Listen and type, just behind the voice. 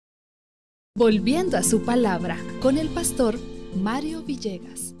Volviendo a su palabra con el pastor Mario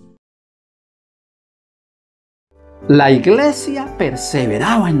Villegas. La iglesia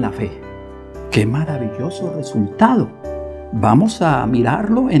perseveraba en la fe. ¡Qué maravilloso resultado! Vamos a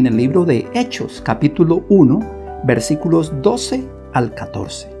mirarlo en el libro de Hechos, capítulo 1, versículos 12 al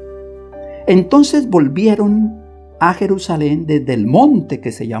 14. Entonces volvieron a Jerusalén desde el monte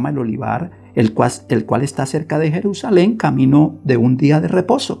que se llama el Olivar, el cual está cerca de Jerusalén, camino de un día de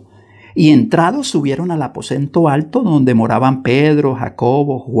reposo. Y entrados subieron al aposento alto donde moraban Pedro,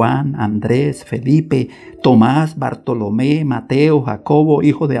 Jacobo, Juan, Andrés, Felipe, Tomás, Bartolomé, Mateo, Jacobo,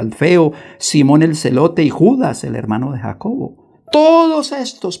 hijo de Alfeo, Simón el celote y Judas, el hermano de Jacobo. Todos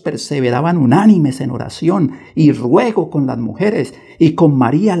estos perseveraban unánimes en oración y ruego con las mujeres y con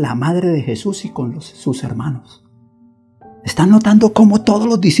María, la madre de Jesús, y con sus hermanos. ¿Están notando cómo todos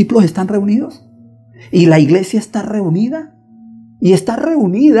los discípulos están reunidos? ¿Y la iglesia está reunida? Y está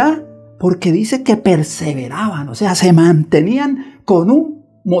reunida porque dice que perseveraban, o sea, se mantenían con un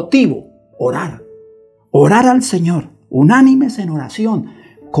motivo: orar. Orar al Señor, unánimes en oración,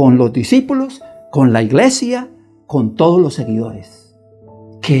 con los discípulos, con la iglesia, con todos los seguidores.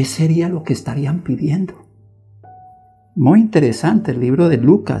 ¿Qué sería lo que estarían pidiendo? Muy interesante el libro de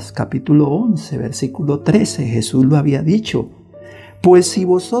Lucas, capítulo 11, versículo 13. Jesús lo había dicho: pues si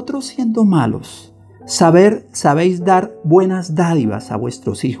vosotros, siendo malos, sabéis dar buenas dádivas a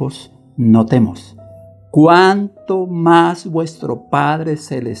vuestros hijos, notemos, cuánto más vuestro Padre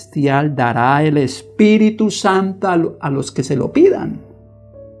Celestial dará el Espíritu Santo a los que se lo pidan.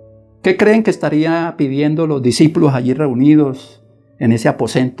 ¿Qué creen que estaría pidiendo los discípulos allí reunidos en ese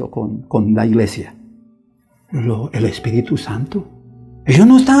aposento con la iglesia? El Espíritu Santo. Ellos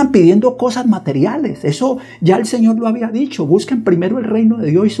no estaban pidiendo cosas materiales. Eso ya el Señor lo había dicho. Busquen primero el reino de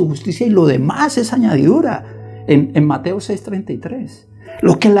Dios y su justicia, y lo demás es añadidura. En Mateo 6:33.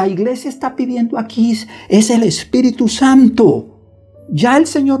 Lo que la iglesia está pidiendo aquí es el Espíritu Santo. Ya el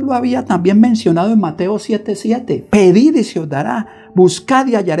Señor lo había también mencionado en Mateo 7:7. Pedid y se os dará, buscad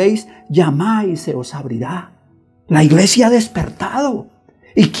y hallaréis, llamad y se os abrirá. La iglesia ha despertado.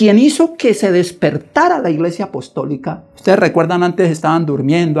 ¿Y quién hizo que se despertara la iglesia apostólica? Ustedes recuerdan, antes estaban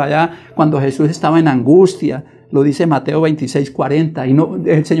durmiendo allá cuando Jesús estaba en angustia. Lo dice Mateo 26:40. Y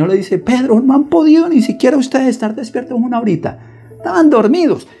el Señor le dice: Pedro, no han podido ni siquiera ustedes estar despiertos una horita. Estaban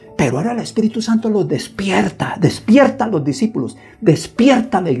dormidos. Pero ahora el Espíritu Santo los despierta a los discípulos,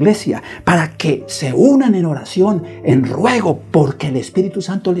 despierta a la iglesia para que se unan en oración, en ruego, porque el Espíritu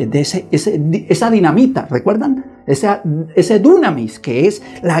Santo les dé esa dinamita. ¿Recuerdan? Ese dunamis, que es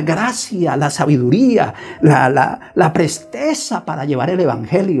la gracia, la sabiduría, la presteza para llevar el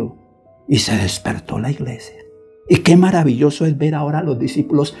evangelio. Y se despertó la iglesia. Y qué maravilloso es ver ahora a los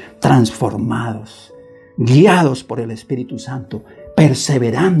discípulos transformados, guiados por el Espíritu Santo,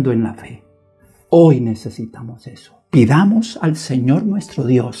 perseverando en la fe. Hoy necesitamos eso. Pidamos al Señor nuestro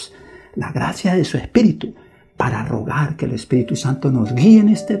Dios la gracia de su Espíritu para rogar que el Espíritu Santo nos guíe en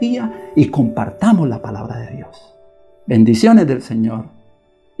este día y compartamos la palabra de Dios. Bendiciones del Señor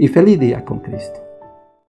y feliz día con Cristo.